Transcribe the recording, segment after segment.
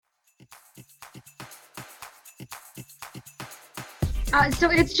So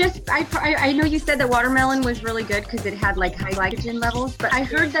it's just I know you said that watermelon was really good because it had like high glycogen levels, but I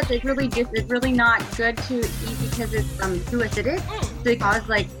heard that it's really not good to eat because it's too acidic. So it cause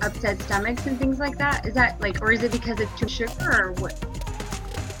like upset stomachs and things like that. Is that like, or is it because it's too sugar or what?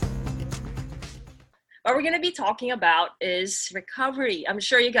 What we're going to be talking about is recovery. I'm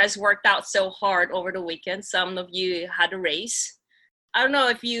sure you guys worked out so hard over the weekend. Some of you had a race. I don't know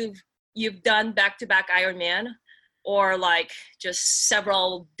if you've done back-to-back Ironman or like just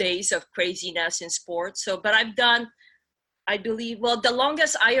several days of craziness in sports. So, but I've done, I believe, well, the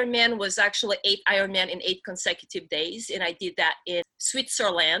longest Ironman was actually 8 Ironman in 8 consecutive days, and I did that in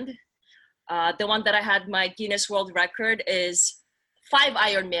Switzerland. The one that I had my Guinness World Record is 5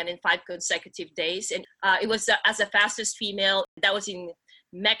 Ironman in 5 consecutive days, and it was as the fastest female. That was in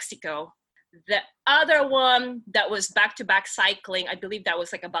Mexico. The other one that was back-to-back cycling, I believe that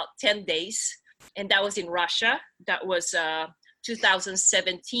was like about 10 days, and that was in Russia. That was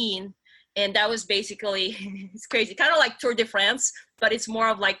 2017, and that was basically, it's crazy, kind of like Tour de France, but it's more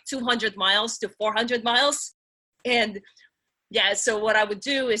of like 200 miles to 400 miles. And yeah, so what I would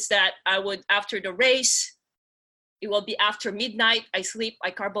do is that I would, after the race, it will be after midnight, I sleep,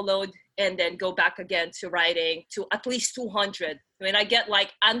 I carbo load, and then go back again to riding to at least 200. When I get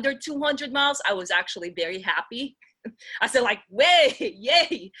like under 200 miles, I was actually very happy. I said like,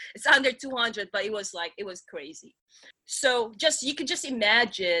 yay, it's under 200, but it was crazy. So you can just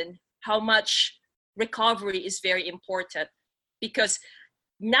imagine how much recovery is very important, because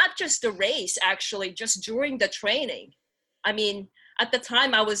not just the race, actually, just during the training. I mean, at the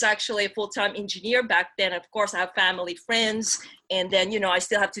time, I was actually a full-time engineer back then. Of course, I have family, friends, and then, I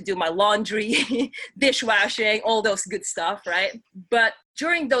still have to do my laundry, dishwashing, all those good stuff, right? But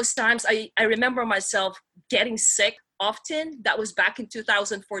during those times, I remember myself getting sick often. That was back in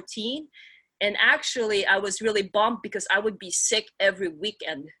 2014. And actually, I was really bummed because I would be sick every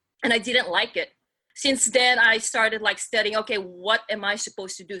weekend, and I didn't like it. Since then, I started like studying, okay, what am I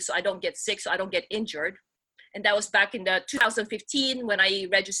supposed to do so I don't get sick, so I don't get injured? And that was back in the 2015 when I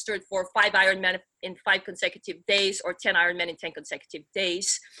registered for 5 Ironman in 5 consecutive days, or 10 Ironman in 10 consecutive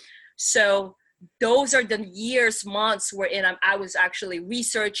days. So those are the years, months wherein I was actually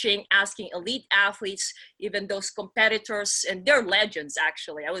researching, asking elite athletes, even those competitors, and they're legends,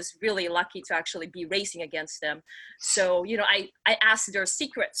 actually. I was really lucky to actually be racing against them. So, I asked their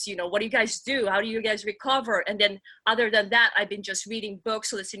secrets, what do you guys do? How do you guys recover? And then other than that, I've been just reading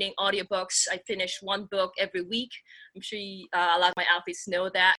books, listening audiobooks. I finish one book every week. I'm sure a lot of my athletes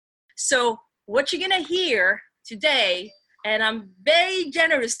know that. So what you're going to hear today, and I'm very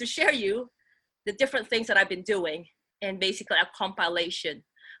generous to share you the different things that I've been doing, and basically a compilation.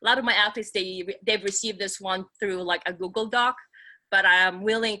 A lot of my athletes, they've received this one through like a Google Doc, but I'm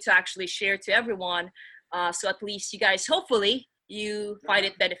willing to actually share to everyone. So at least you guys, hopefully you find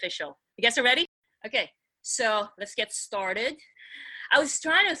it beneficial. You guys are ready? Okay, so let's get started. I was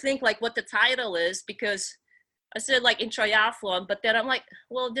trying to think like what the title is, because I said like in triathlon, but then I'm like,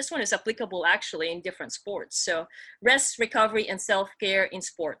 well, this one is applicable actually in different sports. So rest, recovery, and self-care in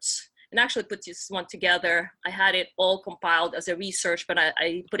sports. And actually put this one together. I had it all compiled as a research, but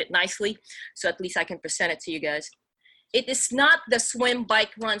I put it nicely, so at least I can present it to you guys. It is not the swim,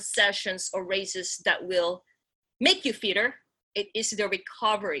 bike, run sessions or races that will make you fitter. It is the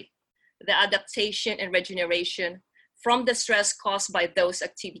recovery, the adaptation and regeneration from the stress caused by those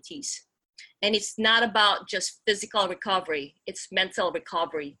activities. And it's not about just physical recovery, it's mental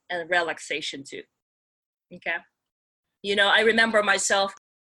recovery and relaxation too. Okay. I remember myself,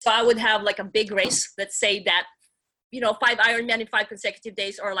 so I would have like a big race, let's say that, 5 Ironman in 5 consecutive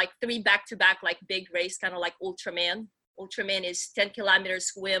days, or like 3 back-to-back, like big race, kind of like Ultraman. Ultraman is 10-kilometer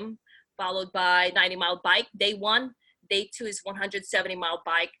swim, followed by 90-mile bike, day 1. Day 2 is 170-mile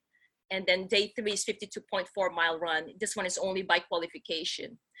bike. And then day 3 is 52.4-mile run. This one is only by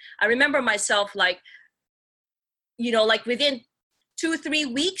qualification. I remember myself like within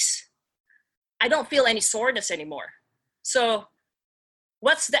 2-3 weeks, I don't feel any soreness anymore. So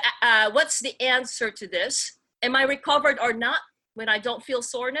what's the answer to this? Am I recovered or not when I don't feel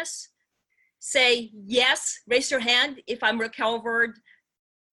soreness? Say yes, raise your hand if I'm recovered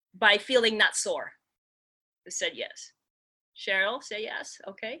by feeling not sore. Who said yes? Cheryl, say yes.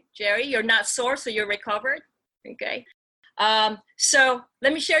 Okay. Jerry, you're not sore, so you're recovered. Okay. So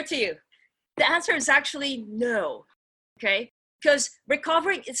let me share to you. The answer is actually no. Okay. Because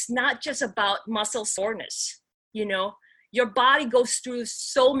recovering is not just about muscle soreness. Your body goes through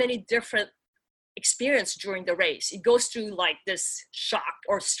so many different experiences during the race. It goes through like this shock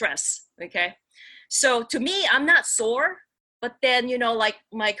or stress, okay? So to me, I'm not sore, but then, like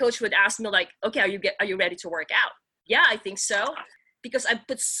my coach would ask me like, okay, are you ready to work out? Yeah, I think so. because I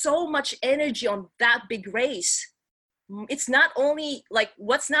put so much energy on that big race. It's not only like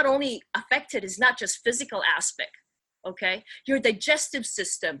what's not only affected is not just physical aspect, okay? Your digestive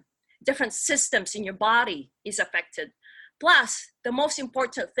system, different systems in your body is affected. Plus, the most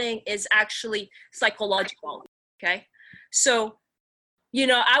important thing is actually psychological, okay? So, you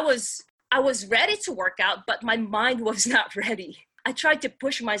know, I was ready to work out, but my mind was not ready. I tried to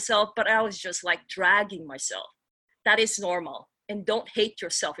push myself, but I was just like dragging myself. That is normal. And don't hate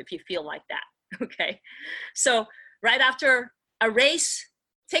yourself if you feel like that, okay? So right after a race,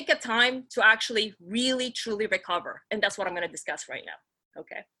 take a time to actually really, truly recover. And that's what I'm gonna discuss right now,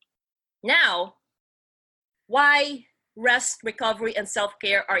 okay? Now, why rest, recovery, and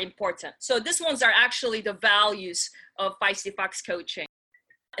self-care are important. So these ones are actually the values of Feisty Fox coaching.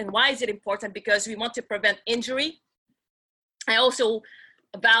 And why is it important? Because we want to prevent injury. I also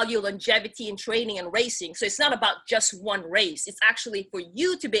value longevity in training and racing. So it's not about just one race. It's actually for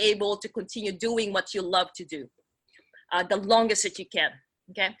you to be able to continue doing what you love to do the longest that you can,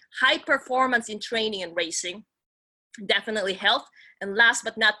 okay? High performance in training and racing, definitely health. And last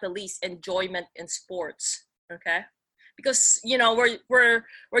but not the least, enjoyment in sports, okay? Because, you know,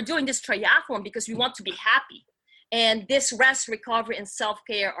 we're doing this triathlon because we want to be happy. And this rest, recovery, and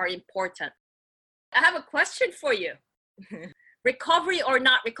self-care are important. I have a question for you. Recovery or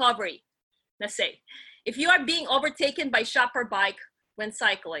not recovery? Let's say, if you are being overtaken by shopper bike when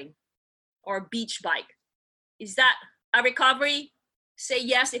cycling or beach bike, is that a recovery? Say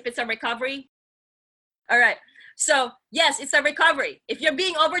yes if it's a recovery. All right. So yes, it's a recovery. If you're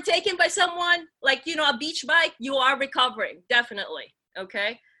being overtaken by someone, like, you know, a beach bike, you are recovering, definitely,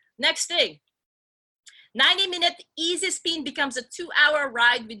 okay? Next thing, 90-minute easy spin becomes a 2-hour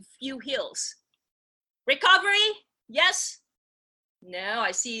ride with few hills. Recovery? Yes? No,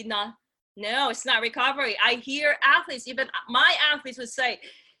 I see no, it's not recovery. I hear athletes, even my athletes would say,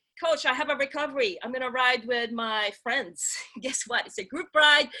 Coach, I have a recovery. I'm going to ride with my friends. Guess what? It's a group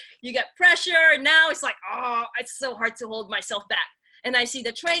ride. You get pressure. Now it's like, oh, it's so hard to hold myself back. And I see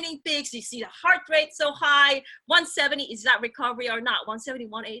the training peaks. You see the heart rate so high. 170, is that recovery or not? 170,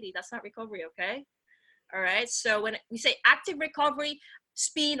 180, that's not recovery, okay? All right. So when we say active recovery,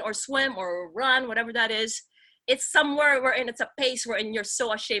 spin or swim or run, whatever that is, it's somewhere wherein it's a pace wherein you're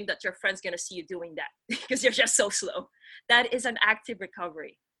so ashamed that your friend's going to see you doing that because you're just so slow. That is an active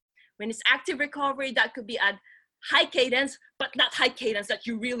recovery. When it's active recovery, that could be at high cadence, but not high cadence that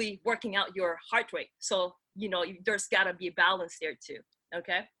you're really working out your heart rate. So, you know, there's gotta be a balance there too,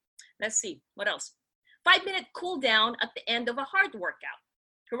 okay? Let's see, what else? 5-minute cool down at the end of a hard workout.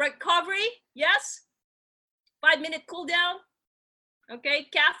 Recovery, yes? 5-minute cool down, okay?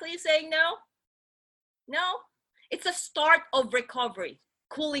 Kathleen saying no? No? It's a start of recovery,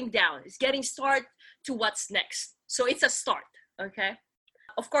 cooling down. It's getting start to what's next. So it's a start, okay?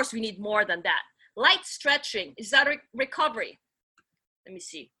 Of course, we need more than that. Light stretching, is that recovery? Let me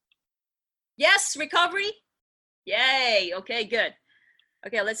see. Yes, recovery? Yay, okay, good.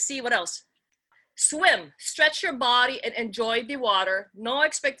 Okay, let's see what else. Swim, stretch your body and enjoy the water. No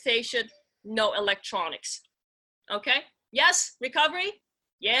expectation, no electronics. Okay, yes, recovery?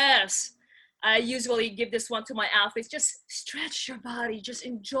 Yes. I usually give this one to my athletes. Just stretch your body, just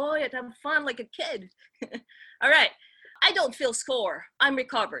enjoy it, have fun like a kid. All right. I don't feel sore, I'm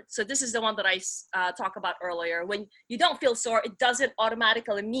recovered. So this is the one that I talked about earlier. When you don't feel sore, it doesn't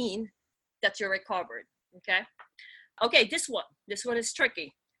automatically mean that you're recovered, okay? Okay, this one is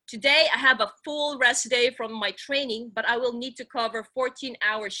tricky. Today, I have a full rest day from my training, but I will need to cover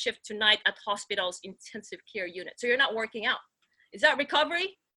 14-hour shift tonight at hospital's intensive care unit. So you're not working out. Is that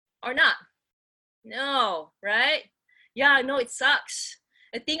recovery or not? No, right? Yeah, I know it sucks.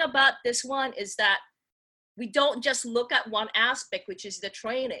 The thing about this one is that we don't just look at one aspect, which is the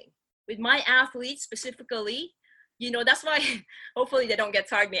training. With my athletes specifically, you know, that's why hopefully they don't get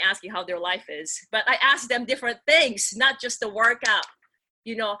tired of me asking how their life is. But I ask them different things, not just the workout.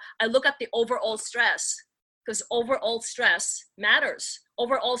 You know, I look at the overall stress because overall stress matters.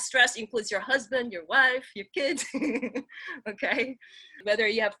 Overall stress includes your husband, your wife, your kids, okay? Whether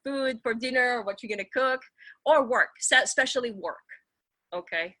you have food for dinner or what you're gonna cook or work, especially work,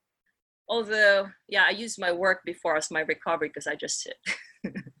 okay? Although, yeah, I use my work before as my recovery because I just sit.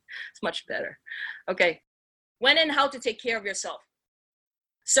 It's much better. Okay, when and how to take care of yourself.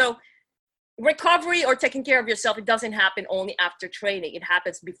 So recovery or taking care of yourself, it doesn't happen only after training. It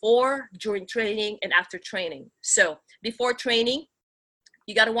happens before, during training, and after training. So before training,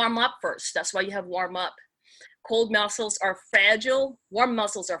 you got to warm up first. That's why you have warm up. Cold muscles are fragile. Warm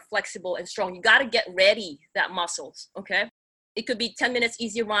muscles are flexible and strong. You got to get ready that muscles, okay? It could be 10 minutes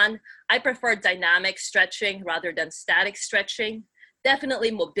easy run. I prefer dynamic stretching rather than static stretching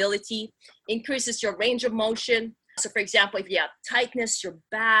Definitely mobility, increases your range of motion. So for example, if you have tightness, your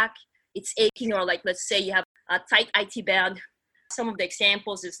back, it's aching, or like let's say you have a tight IT band. Some of the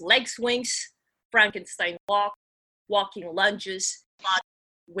examples is leg swings, Frankenstein walk, walking lunges,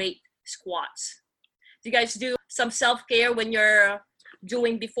 weight squats. Do you guys do some self-care when you're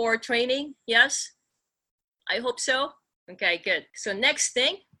doing before training? Yes? I hope so. Okay, good. So next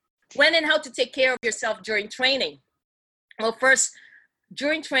thing, when and how to take care of yourself during training. Well, first,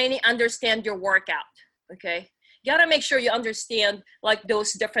 during training, understand your workout, okay? You gotta make sure you understand like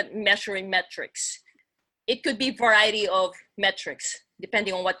those different measuring metrics. It could be variety of metrics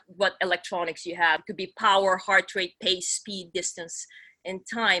depending on what electronics you have. It could be power, heart rate, pace, speed, distance, and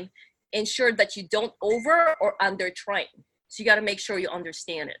time. Ensure that you don't over or under train. So you gotta make sure you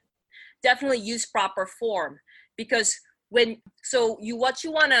understand it. Definitely use proper form, because what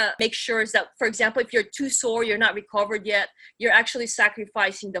you want to make sure is that, for example, if you're too sore, you're not recovered yet, you're actually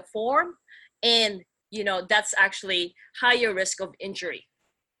sacrificing the form, and that's actually higher risk of injury.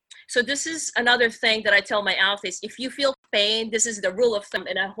 So this is another thing that I tell my athletes. If you feel pain, this is the rule of thumb,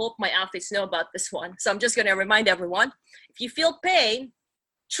 and I hope my athletes know about this one. So I'm just going to remind everyone, if you feel pain,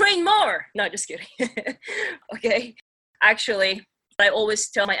 train more. No, just kidding. Okay. Actually, I always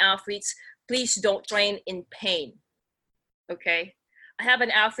tell my athletes, please don't train in pain. Okay. I have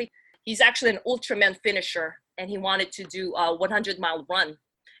an athlete, he's actually an Ultraman finisher, and he wanted to do a 100-mile run.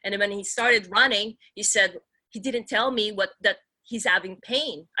 And then when he started running, he said, he didn't tell me that he's having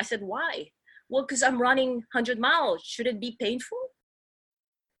pain. I said, why? Well, because I'm running 100 miles. Should it be painful?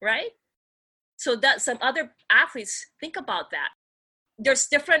 Right? So that some other athletes think about that. There's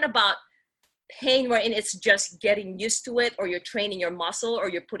different about pain wherein it's just getting used to it, or you're training your muscle, or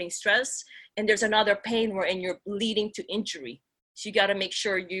you're putting stress. And there's another pain wherein you're leading to injury. So you got to make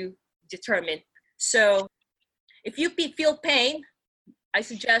sure you determine. So if you feel pain, I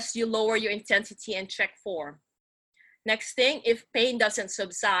suggest you lower your intensity and check form. Next thing, if pain doesn't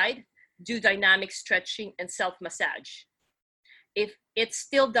subside, do dynamic stretching and self-massage. If it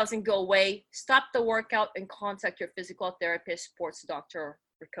still doesn't go away, stop the workout and contact your physical therapist, sports doctor,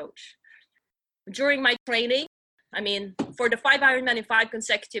 or coach. During my training, for the 5 Ironman in 5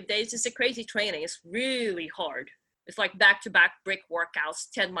 consecutive days, it's a crazy training. It's really hard. It's like back-to-back brick workouts,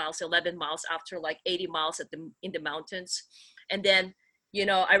 10 miles, 11 miles after like 80 miles in the mountains. And then,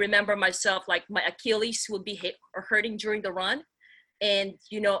 I remember myself, like my Achilles would be hurting during the run. And,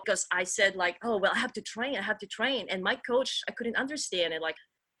 because I said like, oh, well, I have to train. And my coach, I couldn't understand it. Like,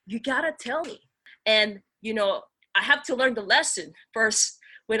 you got to tell me. And, I have to learn the lesson first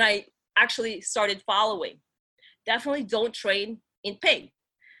when I actually started following. Definitely don't train in pain.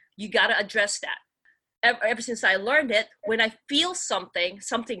 You got to address that. Ever since I learned it, when I feel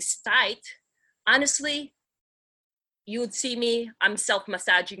something's tight, honestly, you would see me, I'm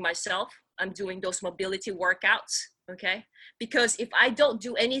self-massaging myself. I'm doing those mobility workouts, okay? Because if I don't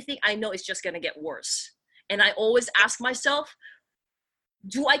do anything, I know it's just going to get worse. And I always ask myself,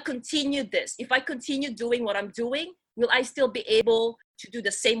 do I continue this? If I continue doing what I'm doing, will I still be able to do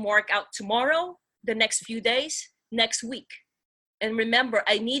the same workout tomorrow, the next few days, next week? And remember,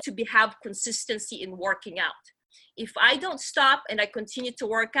 I need to have consistency in working out. If I don't stop and I continue to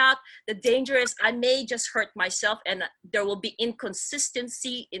work out, the danger is I may just hurt myself, and there will be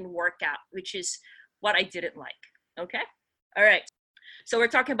inconsistency in workout, which is what I didn't like. Okay? All right. So we're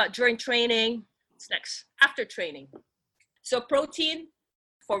talking about during training. What's next? After training. So protein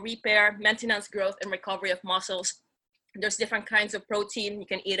for repair, maintenance, growth, and recovery of muscles. There's different kinds of protein. You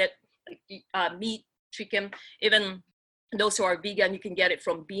can eat it, meat, chicken, even those who are vegan, you can get it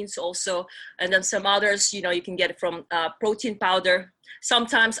from beans also. And then some others, you can get it from protein powder.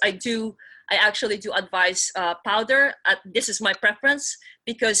 Sometimes I actually do advise powder. This is my preference,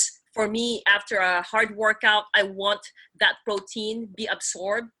 because for me, after a hard workout, I want that protein be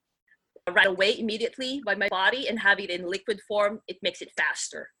absorbed right away, immediately by my body, and have it in liquid form. It makes it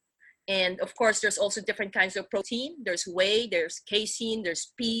faster. And of course, there's also different kinds of protein. There's whey, there's casein,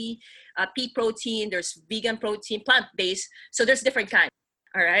 there's pea protein, there's vegan protein, plant-based. So there's different kinds.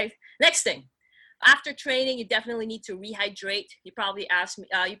 All right. Next thing, after training, you definitely need to rehydrate. You probably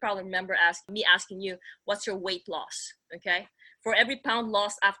remember asking you, what's your weight loss? Okay. For every pound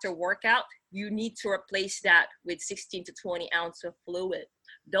lost after workout, you need to replace that with 16 to 20 ounces of fluid.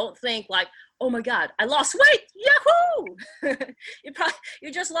 Don't think like, oh my God, I lost weight, yahoo!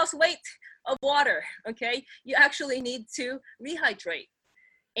 You just lost weight of water, okay? You actually need to rehydrate.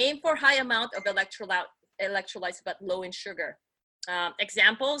 Aim for high amount of electrolytes, but low in sugar.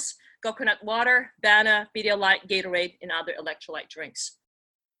 Examples, coconut water, Bana, Pedialyte, Gatorade, and other electrolyte drinks.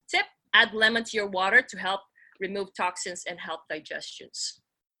 Tip, add lemon to your water to help remove toxins, and help digestions.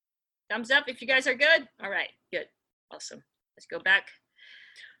 Thumbs up if you guys are good. All right, good, awesome. Let's go back.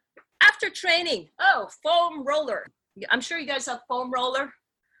 After training, foam roller. I'm sure you guys have foam roller.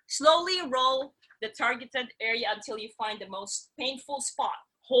 Slowly roll the targeted area until you find the most painful spot.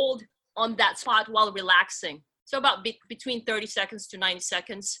 Hold on that spot while relaxing. So about between 30 seconds to 90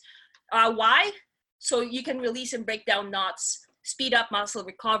 seconds. Why? So you can release and break down knots, speed up muscle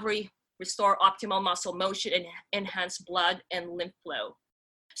recovery, restore optimal muscle motion, and enhance blood and lymph flow.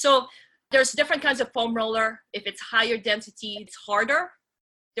 So there's different kinds of foam roller. If it's higher density, it's harder.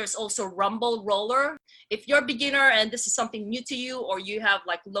 There's also rumble roller. If you're a beginner and this is something new to you, or you have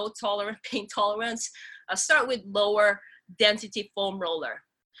like low pain tolerance, start with lower density foam roller.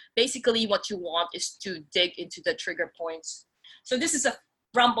 Basically what you want is to dig into the trigger points. So this is a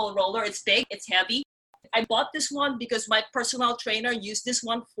rumble roller. It's big, it's heavy. I bought this one because my personal trainer used this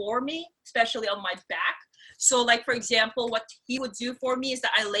one for me, especially on my back. So like, for example, what he would do for me is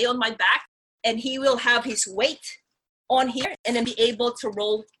that I lay on my back and he will have his weight on here and then be able to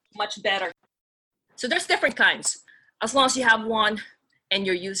roll much better. So there's different kinds. As long as you have one and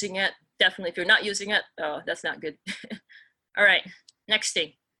you're using it, definitely. If you're not using it, that's not good. All right, next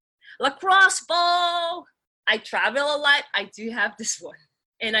thing. Lacrosse ball. I travel a lot. I do have this one.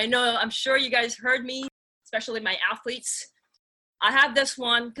 And I'm sure you guys heard me, especially my athletes. I have this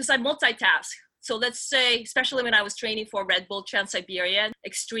one because I multitask. So let's say, especially when I was training for Red Bull Trans-Siberian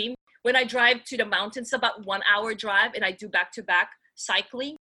Extreme, when I drive to the mountains, about 1 hour drive, and I do back-to-back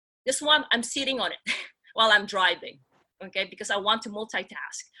cycling, this one, I'm sitting on it while I'm driving, okay? Because I want to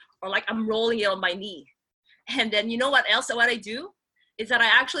multitask, or like I'm rolling it on my knee. And then you know what else, what I do? Is that I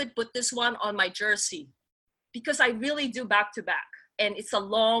actually put this one on my jersey because I really do back-to-back. And it's a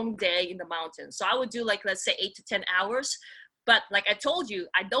long day in the mountains. So I would do like, let's say 8 to 10 hours. But like I told you,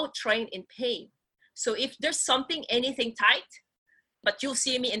 I don't train in pain. So if there's anything tight, but you'll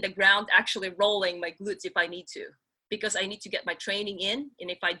see me in the ground actually rolling my glutes if I need to, because I need to get my training in.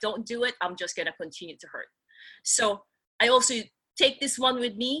 And if I don't do it, I'm just gonna continue to hurt. So I also take this one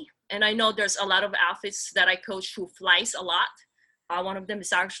with me. And I know there's a lot of athletes that I coach who flies a lot. One of them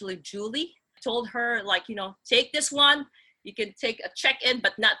is actually Julie. I told her, like, take this one. You can take a check-in,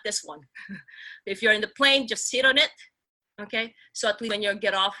 but not this one. If you're in the plane, just sit on it, okay? So at least when you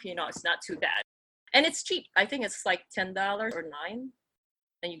get off, it's not too bad. And it's cheap. I think it's like $10 or $9,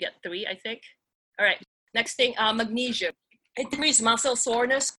 and you get 3, I think. All right, next thing, magnesium. It decreases muscle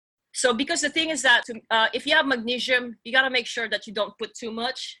soreness. So because the thing is that if you have magnesium, you gotta make sure that you don't put too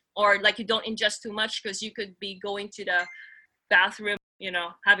much, or like you don't ingest too much, because you could be going to the bathroom,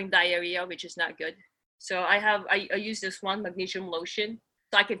 having diarrhea, which is not good. So I use this one, magnesium lotion,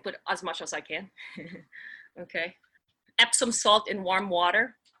 so I can put as much as I can. Okay. Epsom salt in warm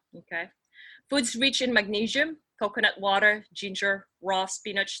water. Okay. Foods rich in magnesium: coconut water, ginger, raw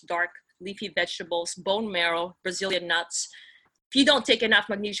spinach, dark leafy vegetables, bone marrow, Brazilian nuts. If you don't take enough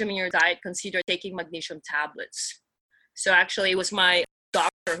magnesium in your diet, consider taking magnesium tablets. So actually it was my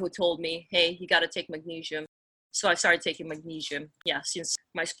doctor who told me, hey, you got to take magnesium. So I started taking magnesium, since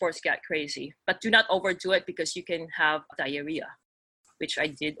my sports got crazy. But do not overdo it because you can have diarrhea, which I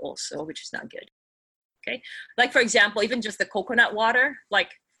did also, which is not good. Okay. Like, for example, even just the coconut water, like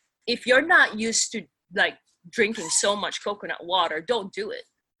if you're not used to like drinking so much coconut water, don't do it.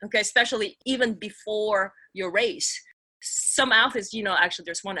 Okay. Especially even before your race. Some athletes, actually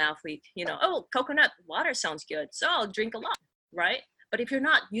there's one athlete, coconut water sounds good, so I'll drink a lot, right? But if you're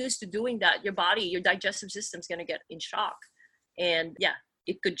not used to doing that, your body, your digestive system is going to get in shock. And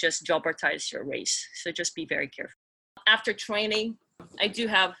it could just jeopardize your race. So just be very careful. After training,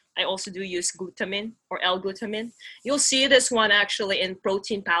 I also do use glutamine or L-glutamine. You'll see this one actually in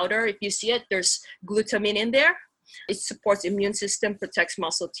protein powder. If you see it, there's glutamine in there. It supports immune system, protects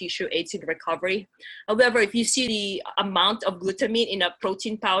muscle tissue, aids in recovery. However, if you see the amount of glutamine in a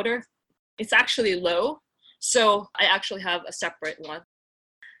protein powder, it's actually low. So I actually have a separate one.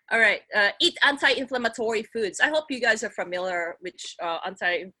 All right, eat anti-inflammatory foods. I hope you guys are familiar with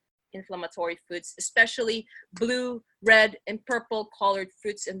anti-inflammatory foods, especially blue, red, and purple colored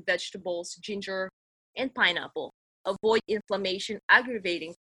fruits and vegetables, ginger, and pineapple. Avoid inflammation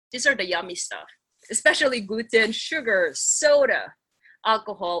aggravating. These are the yummy stuff, especially gluten, sugar, soda,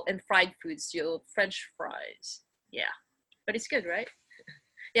 alcohol, and fried foods, French fries. Yeah, but it's good, right?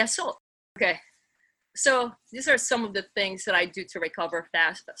 So, okay. So these are some of the things that I do to recover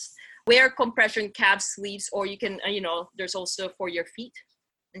fastest. Wear compression calf sleeves, or you can, there's also for your feet.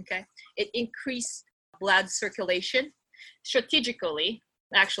 Okay. It increases blood circulation. Strategically,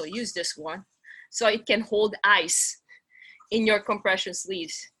 actually use this one. So it can hold ice in your compression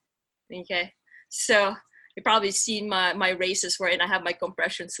sleeves. Okay. So You probably seen my races wherein I have my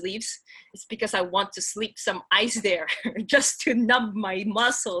compression sleeves. It's because I want to slip some ice there just to numb my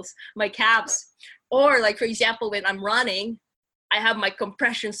muscles, my calves. Or like, for example, when I'm running, I have my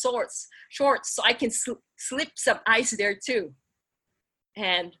compression shorts so I can slip some ice there too.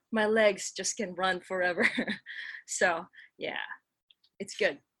 And my legs just can run forever. So yeah, it's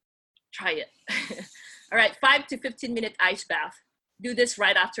good. Try it. All right, 5 to 15 minute ice bath. Do this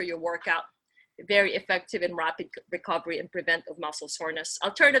right after your workout. Very effective in rapid recovery and prevent of muscle soreness.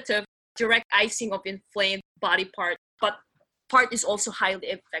 Alternative, direct icing of inflamed body part, but part is also highly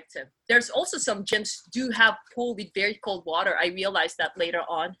effective. There's also some gyms do have pool with very cold water. I realized that later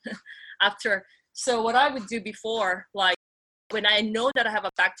on after. So what I would do before, like when I know that I have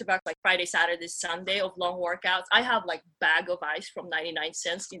a back-to-back like Friday, Saturday, Sunday of long workouts, I have like bag of ice from 99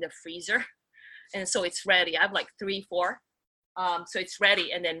 cents in the freezer. And so it's ready. I have like 3, 4. So it's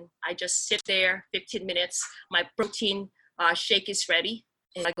ready. And then I just sit there 15 minutes. My protein shake is ready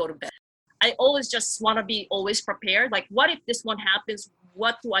and I go to bed. I always just want to be always prepared. Like, what if this one happens?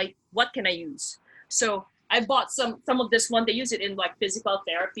 What can I use? So I bought some of this one. They use it in like physical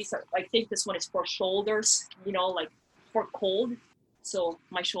therapy. So I think this one is for shoulders, like for cold. So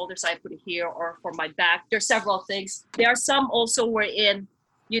my shoulders, I put it here, or for my back. There's several things. There are some also wherein,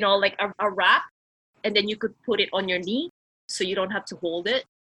 like a wrap, and then you could put it on your knee so you don't have to hold it.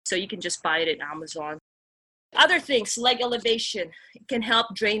 So you can just buy it at Amazon. Other things, leg elevation. It can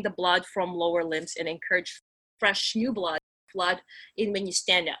help drain the blood from lower limbs and encourage fresh new blood in when you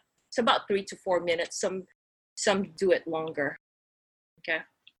stand up. It's about 3 to 4 minutes. Some do it longer. Okay.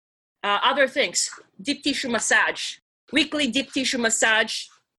 Other things, deep tissue massage. Weekly deep tissue massage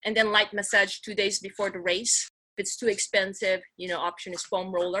and then light massage 2 days before the race. If it's too expensive, option is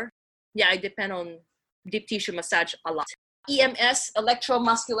foam roller. Yeah, I depend on deep tissue massage a lot. EMS,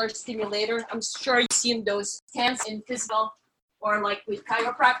 electromuscular stimulator. I'm sure you've seen those hands in physical or like with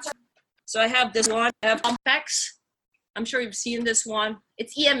chiropractor. So I have this one. I have Pumpx. I'm sure you've seen this one.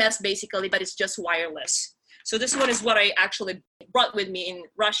 It's EMS basically, but it's just wireless. So this one is what I actually brought with me in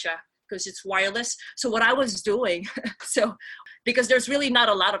Russia because it's wireless. So what I was doing, because there's really not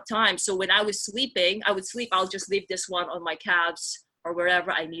a lot of time. So when I was sleeping, I'll just leave this one on my calves or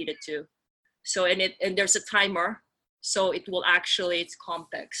wherever I needed to. So, and there's a timer. So it will it's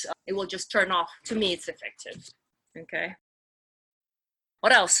Compex. It will just turn off. To me, it's effective. Okay.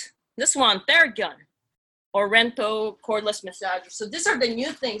 What else? This one, Theragun or Rento cordless massager. So these are the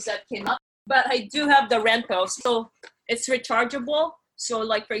new things that came up. But I do have the Rento. So it's rechargeable. So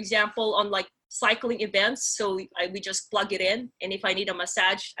like, for example, on like cycling events, so we just plug it in. And if I need a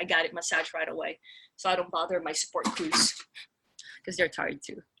massage, I got it massaged right away. So I don't bother my support crews because they're tired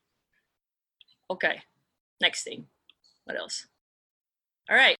too. Okay, next thing. What else?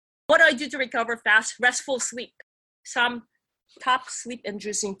 All right. What do I do to recover fast? Restful sleep. Some top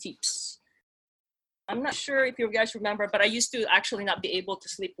sleep-inducing tips. I'm not sure if you guys remember, but I used to actually not be able to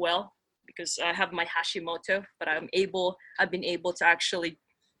sleep well because I have my Hashimoto, but I've been able to actually,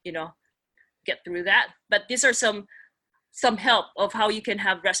 get through that. But these are some help of how you can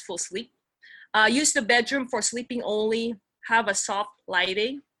have restful sleep. Use the bedroom for sleeping only. Have a soft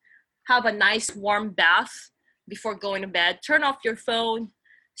lighting. Have a nice warm bath before going to bed. Turn off your phone.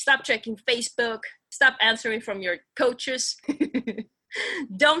 Stop checking Facebook. Stop answering from your coaches.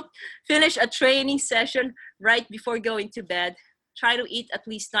 Don't finish a training session right before going to bed. Try to eat at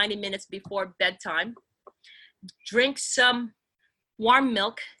least 90 minutes before bedtime. Drink some warm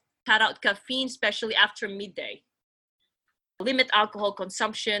milk. Cut out caffeine, especially after midday. Limit alcohol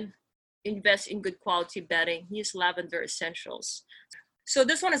consumption. Invest in good quality bedding. Use lavender essentials. So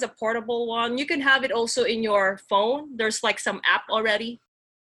this one is a portable one. You can have it also in your phone. There's like some app already.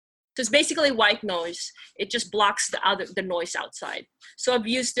 So it's basically white noise. It just blocks the noise outside. So I've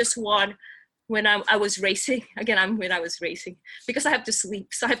used this one when I was racing. Again, when I was racing because I have to sleep.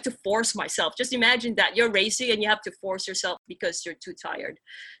 So I have to force myself. Just imagine that you're racing and you have to force yourself because you're too tired.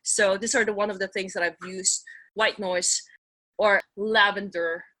 So these are one of the things that I've used: white noise or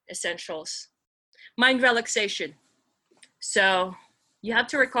lavender essentials. Mind relaxation. So you have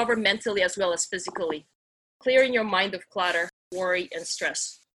to recover mentally as well as physically. Clearing your mind of clutter, worry, and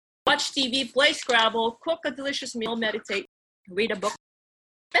stress. Watch TV, play Scrabble, cook a delicious meal, meditate, read a book,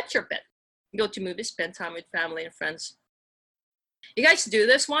 pet your pet. Go to movies, spend time with family and friends. You guys do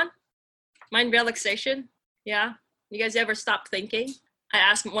this one? Mind relaxation? Yeah? You guys ever stop thinking? I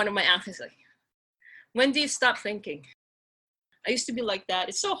asked one of my athletes, like, when do you stop thinking? I used to be like that.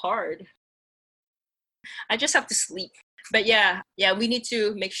 It's so hard. I just have to sleep. But yeah, we need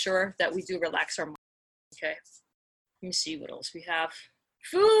to make sure that we do relax our mind. Okay. Let me see what else we have.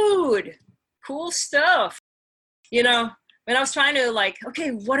 Food. Cool stuff. you know, when I was trying to like, okay,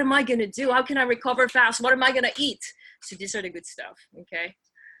 what am I gonna do? How can I recover fast? What am I gonna eat? So these are the good stuff, okay?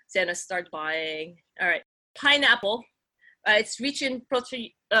 So then I start buying. All right, pineapple. It's rich in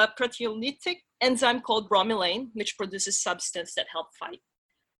proteolytic enzyme called bromelain, which produces substance that help fight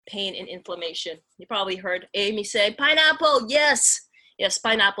pain and inflammation. You probably heard Amy say, pineapple, yes. Yes,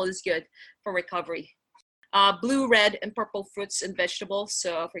 pineapple is good for recovery. Blue, red, and purple fruits and vegetables.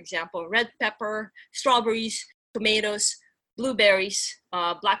 So, for example, red pepper, strawberries, tomatoes, blueberries,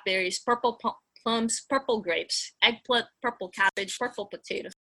 blackberries, purple plums, purple grapes, eggplant, purple cabbage, purple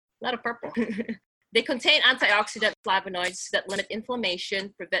potatoes. A lot of purple. They contain antioxidant flavonoids that limit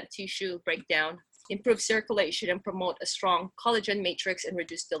inflammation, prevent tissue breakdown, improve circulation, and promote a strong collagen matrix and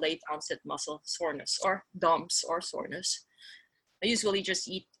reduce delayed onset muscle soreness or DOMS or soreness. I usually just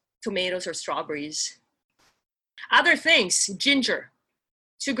eat tomatoes or strawberries. Other things, ginger.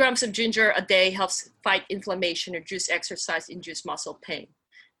 2 grams of ginger a day helps fight inflammation, reduce exercise-induced muscle pain.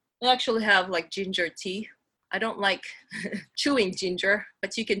 I actually have like ginger tea. I don't like chewing ginger,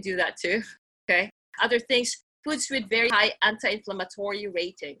 but you can do that too, okay? Other things, foods with very high anti-inflammatory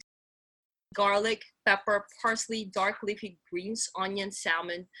ratings. Garlic, pepper, parsley, dark leafy greens, onion,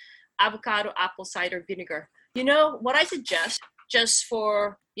 salmon, avocado, apple cider vinegar. You know, what I suggest, just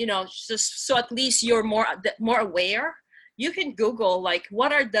for, you know, just so at least you're more aware, you can Google like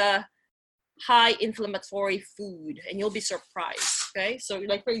what are the high inflammatory food and you'll be surprised, okay? So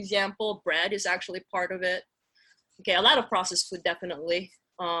like, for example, bread is actually part of it. Okay, a lot of processed food definitely.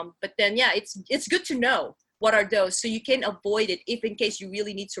 But then, yeah, it's good to know what are those so you can avoid it if in case you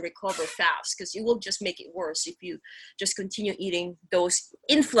really need to recover fast, because it will just make it worse if you just continue eating those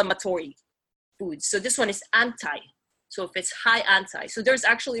inflammatory foods. So this one is anti. So if it's high anti, so there's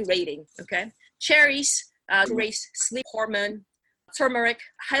actually rating, okay? Cherries, raise sleep hormone. Turmeric,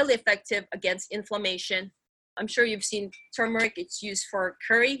 highly effective against inflammation. I'm sure you've seen turmeric. It's used for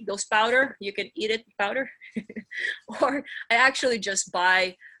curry, those powder. You can eat it powder. Or I actually just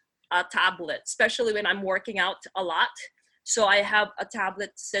buy a tablet, especially when I'm working out a lot. So I have a tablet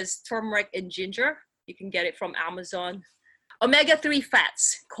that says turmeric and ginger. You can get it from Amazon. Omega-3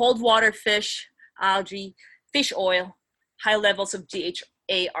 fats, cold water fish, algae, fish oil, high levels of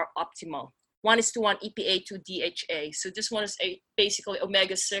DHA are optimal. 1:1 EPA to DHA. So this one is basically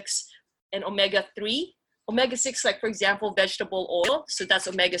omega-6 and omega-3. Omega-6, like for example, vegetable oil. So that's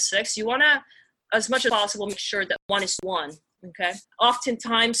omega-6. You want to, as much as possible, make sure that 1:1, okay?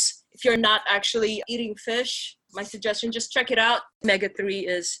 Oftentimes, if you're not actually eating fish, my suggestion, just check it out. Omega-3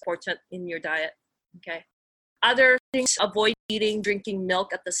 is important in your diet, okay? Other things, avoid drinking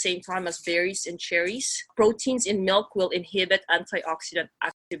milk at the same time as berries and cherries. Proteins in milk will inhibit antioxidant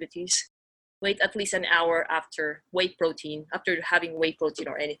activities. Wait at least an hour after having whey protein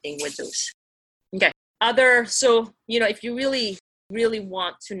or anything with those. Okay. So, you know, if you really, really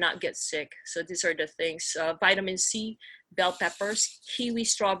want to not get sick, so these are the things, vitamin C, bell peppers, kiwi,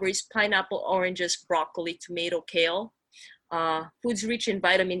 strawberries, pineapple, oranges, broccoli, tomato, kale. Foods rich in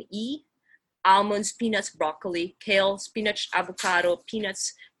vitamin E, almonds, peanuts, broccoli, kale, spinach, avocado,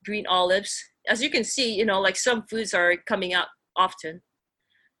 peanuts, green olives. As you can see, you know, like some foods are coming out often.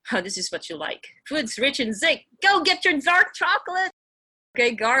 This is what you like. Foods rich in zinc. Go get your dark chocolate.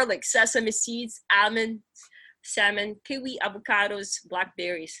 Okay, garlic, sesame seeds, almonds, salmon, kiwi, avocados,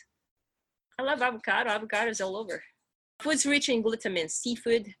 blackberries. I love avocado. Avocados all over. Foods rich in glutamine.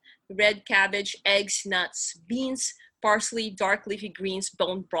 Seafood, red cabbage, eggs, nuts, beans, parsley, dark leafy greens,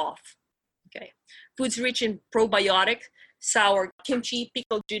 bone broth. Okay. Foods rich in probiotic, sour kimchi,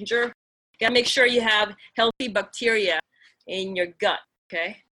 pickled ginger. You gotta make sure you have healthy bacteria in your gut.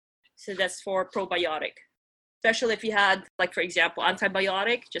 Okay. So that's for probiotic. Especially if you had, like, for example,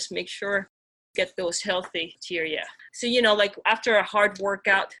 antibiotic, just make sure you get those healthy bacteria. So, you know, like after a hard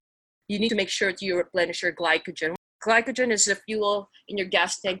workout, you need to make sure that you replenish your glycogen. Glycogen is the fuel in your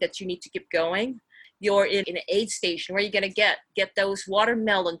gas tank that you need to keep going. You're in an aid station. Where are you going to get those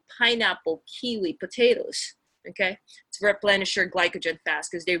watermelon, pineapple, kiwi, potatoes, okay? To replenish your glycogen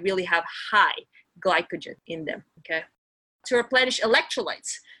fast because they really have high glycogen in them, okay? To replenish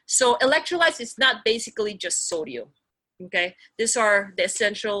electrolytes. So electrolytes is not basically just sodium, okay? These are the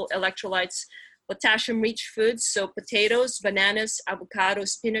essential electrolytes, potassium-rich foods, so potatoes, bananas, avocado,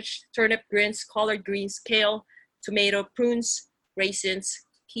 spinach, turnip greens, collard greens, kale, tomato, prunes, raisins,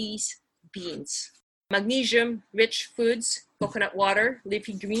 peas, beans. Magnesium-rich foods, coconut water,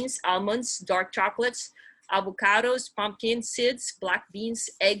 leafy greens, almonds, dark chocolates, avocados, pumpkin seeds, black beans,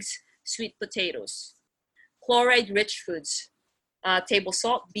 eggs, sweet potatoes. Chloride-rich foods, table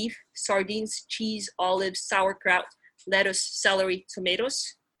salt, beef, sardines, cheese, olives, sauerkraut, lettuce, celery,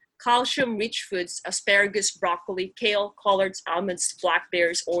 tomatoes. calcium-rich foods, asparagus, broccoli, kale, collards, almonds,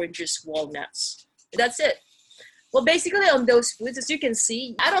 blackberries, oranges, walnuts. That's it. Well, basically on those foods, as you can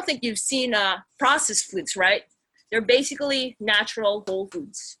see, I don't think you've seen processed foods, right? They're basically natural whole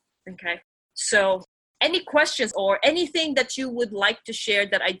foods, okay? So any questions or anything that you would like to share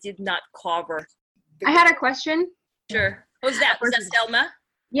that I did not cover? I had a question. Sure. Who's that? Is that Selma?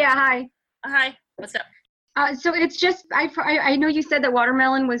 Yeah, hi. Hi. What's up? So it's just, I know you said that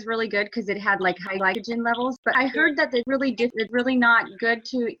watermelon was really good because it had like high glycogen levels, but I heard that it's really not good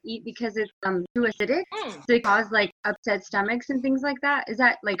to eat because it's too acidic. So it cause like upset stomachs and things like that. Is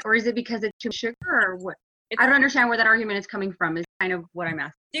that like, or is it because it's too much sugar or what? I don't understand where that argument is coming from is kind of what I'm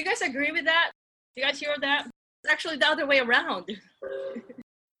asking. Do you guys agree with that? Do you guys hear that? It's actually the other way around.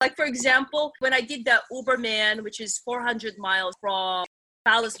 Like, for example, when I did the Uberman, which is 400 miles from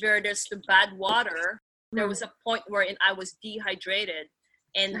Palos Verdes to Badwater, there was a point wherein I was dehydrated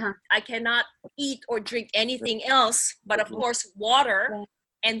and I cannot eat or drink anything else but, of course, water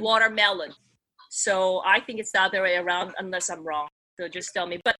and watermelon. So I think it's the other way around unless I'm wrong. So just tell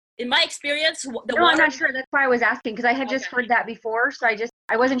me. But in my experience, I'm not sure. That's why I was asking because I had just heard that before. So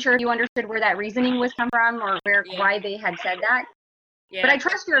I wasn't sure if you understood where that reasoning was come from or why they had said that. Yeah. But I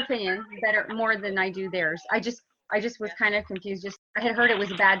trust your opinion more than I do theirs. I just was kind of confused. I had heard it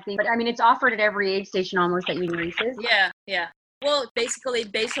was a bad thing, but I mean, it's offered at every aid station almost at races. Yeah. Well, basically,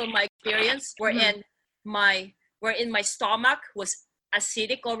 based on my experience, wherein my stomach was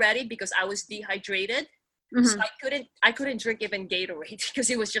acidic already because I was dehydrated. So I couldn't drink even Gatorade because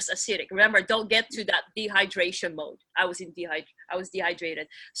it was just acidic. Remember, don't get to that dehydration mode. I was dehydrated.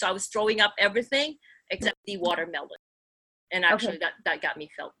 So I was throwing up everything except the watermelon. And actually that got me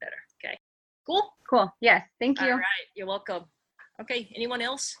felt better. Okay. Cool. Yes. Thank you. All right. You're welcome. Okay. Anyone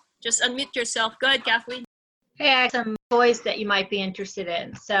else? Just unmute yourself. Go ahead, Kathleen. Hey, I have some toys that you might be interested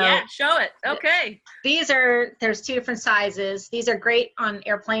in. So yeah, show it. Okay. There's two different sizes. These are great on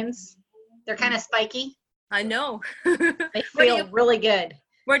airplanes. They're kind of spiky. I know. They feel really good.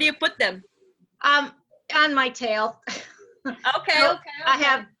 Where do you put them? On my tail. Okay. So I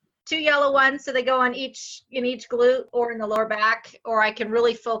have two yellow ones, so they go on in each glute or in the lower back, or I can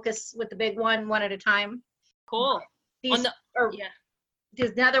really focus with the big one at a time. Cool. There's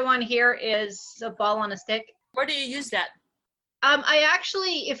another one here is a ball on a stick. Where do you use that? I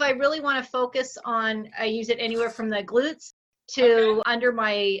actually, if I really want to focus I use it anywhere from the glutes to under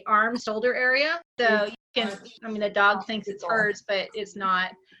my arm, shoulder area. So you can, the dog thinks it's hers, but it's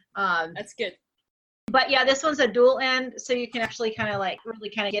not. That's good. But yeah, this one's a dual end, so you can actually kind of really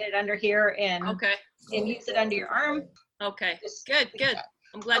get it under here and use it under your arm. Okay, good.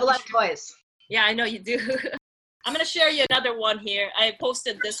 I'm glad. I love toys. Yeah, I know you do. I'm gonna share you another one here. I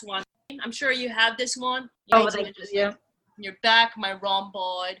posted this one. I'm sure you have this one. Your back, my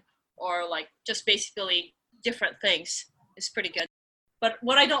rhomboid, or like just basically different things. It's pretty good. But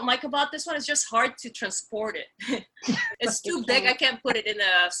what I don't like about this one is just hard to transport it. It's too big. I can't put it in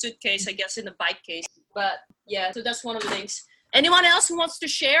a suitcase, I guess, in a bike case. But yeah, so that's one of the things. Anyone else who wants to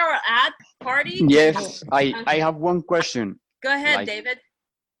share or add? Party? Yes, I have one question. Go ahead, David.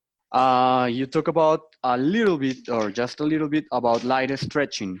 You talk about a little bit or just a little bit about light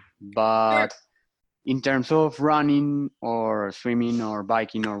stretching, but in terms of running or swimming or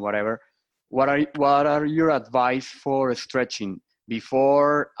biking or whatever, what are your advice for stretching?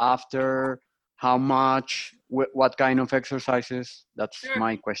 Before, after, how much, what kind of exercises? That's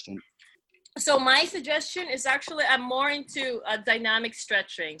my question. So my suggestion is actually I'm more into dynamic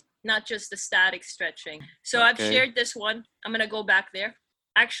stretching, not just the static stretching. So I've shared this one. I'm going to go back there.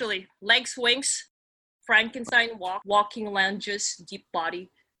 Actually, leg swings, Frankenstein walk, walking lunges, deep body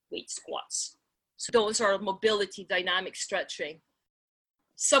weight squats. So those are mobility, dynamic stretching.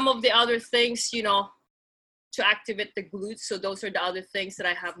 Some of the other things, to activate the glutes. So those are the other things that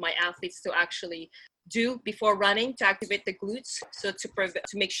I have my athletes to actually do before running to activate the glutes. So to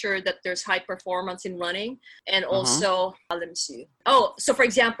make sure that there's high performance in running. And also, let me see. So for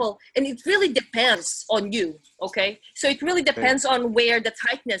example, and it really depends on you. Okay. So it really depends on where the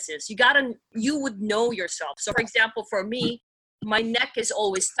tightness is. You would know yourself. So for example, for me, my neck is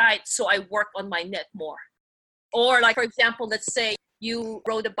always tight. So I work on my neck more. Or like, for example, let's say you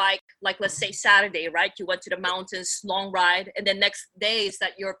rode a bike, like let's say Saturday, right? You went to the mountains, long ride, and then next day is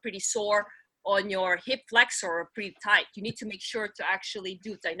that you're pretty sore on your hip flexor or pretty tight. You need to make sure to actually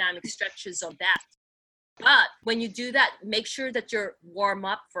do dynamic stretches on that. But when you do that, make sure that you're warm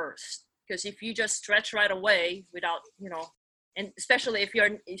up first. Because if you just stretch right away without, and especially if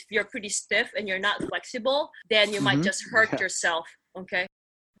you're pretty stiff and you're not flexible, then you might just hurt yourself. Okay.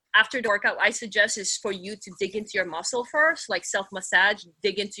 after the workout, I suggest is for you to dig into your muscle first, like self-massage,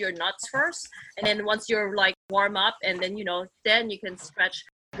 dig into your nuts first. And then once you're like warm up, and then, then you can stretch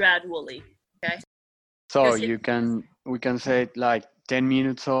gradually. Okay. So we can say like 10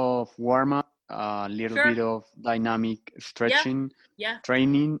 minutes of warm up, a little Sure. bit of dynamic stretching, Yeah.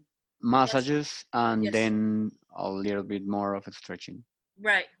 training, massages, and Yes. then a little bit more of stretching.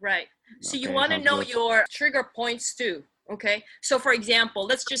 Right. So you Okay, want to sounds know good. your trigger points too. Okay. So for example,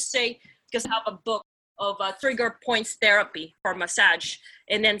 let's just say, because I have a book of trigger points therapy for massage.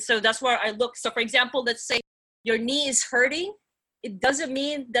 And then, so that's where I look. So for example, let's say your knee is hurting. It doesn't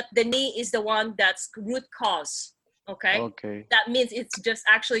mean that the knee is the one that's root cause. Okay. Okay. That means it's just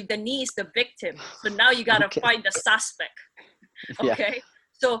actually the knee is the victim. So now you got to Okay. find the suspect. Yeah. Okay.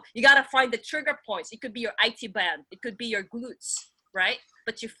 So you got to find the trigger points. It could be your IT band. It could be your glutes, right?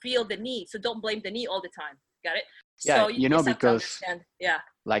 But you feel the knee. So don't blame the knee all the time. Got it? Yeah, So you know, just have to because understand. Yeah.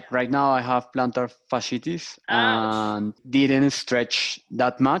 like right now I have plantar fasciitis Ouch. and didn't stretch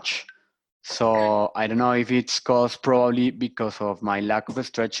that much. So I don't know if it's caused probably because of my lack of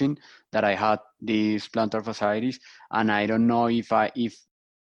stretching that I had this plantar fasciitis, and I don't know if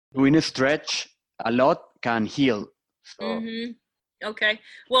doing a stretch a lot can heal. So Mm-hmm. Okay.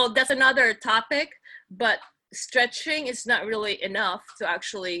 Well, that's another topic, but stretching is not really enough to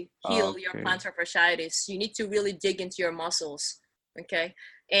actually heal your Okay. plantar fasciitis. You need to really dig into your muscles. Okay.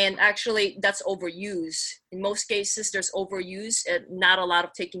 And actually, that's overuse. In most cases, there's overuse and not a lot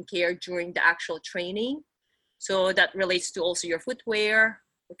of taking care during the actual training. So that relates to also your footwear.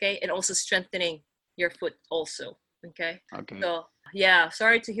 Okay. And also strengthening your foot also. Okay. okay. So yeah,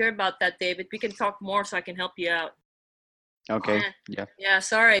 sorry to hear about that, David. We can talk more so I can help you out. Okay. Yeah. Yeah,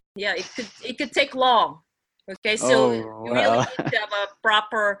 sorry. Yeah, it could take long. Okay, so Oh, you really well. need to have a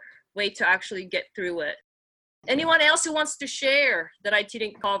proper way to actually get through it. Anyone else who wants to share that I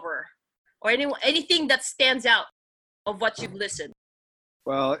didn't cover, or anything that stands out of what you've listened?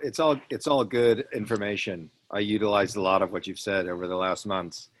 Well, it's all good information. I utilized a lot of what you've said over the last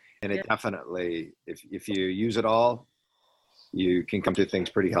months, and it Yeah. definitely, if you use it all, you can come to things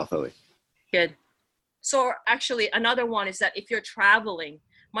pretty healthily. Good. So actually, another one is that if you're traveling,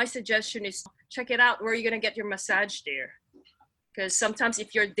 my suggestion is check it out where you're gonna get your massage there. Because sometimes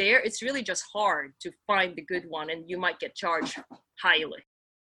if you're there, it's really just hard to find the good one, and you might get charged highly.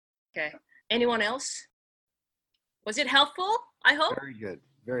 Okay. Anyone else? Was it helpful? I hope. Very good.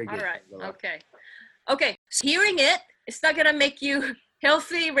 Very All good. right. Okay. So hearing it's not gonna make you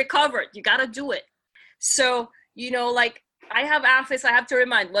healthy, recovered. You gotta do it. So like I have athletes, I have to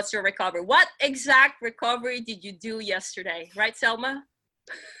remind, what's your recovery? What exact recovery did you do yesterday? Right, Selma?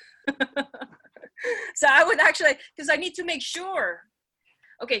 So I would actually, because I need to make sure.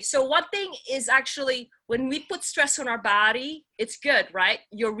 Okay, so one thing is actually when we put stress on our body, it's good, right?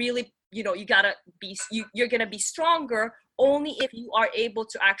 You're really, you gotta be, you're gonna be stronger only if you are able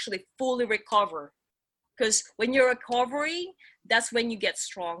to actually fully recover. Because when you're recovering, that's when you get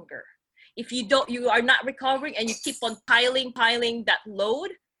stronger. If you are not recovering and you keep on piling that load,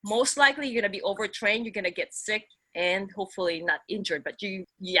 most likely you're gonna be overtrained, you're gonna get sick, and hopefully not injured, but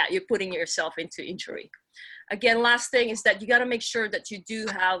you're putting yourself into injury. Again, last thing is that you got to make sure that you do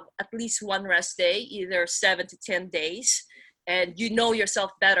have at least one rest day, either 7 to 10 days, and you know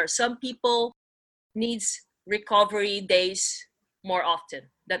yourself better. Some people needs recovery days more often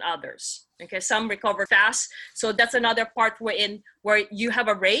than others. Okay, some recover fast, so that's another part where you have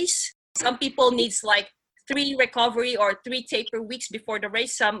a race. Some people needs like 3 recovery or 3 taper weeks before the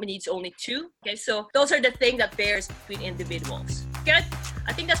race. Some needs only 2. Okay, so those are the things that varies between individuals. Good.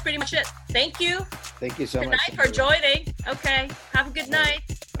 I think that's pretty much it. Thank you Thank you so tonight much for joining. Okay, have a good night.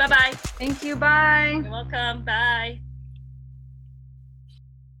 Bye-bye. Thank you. Bye. You're welcome. Bye.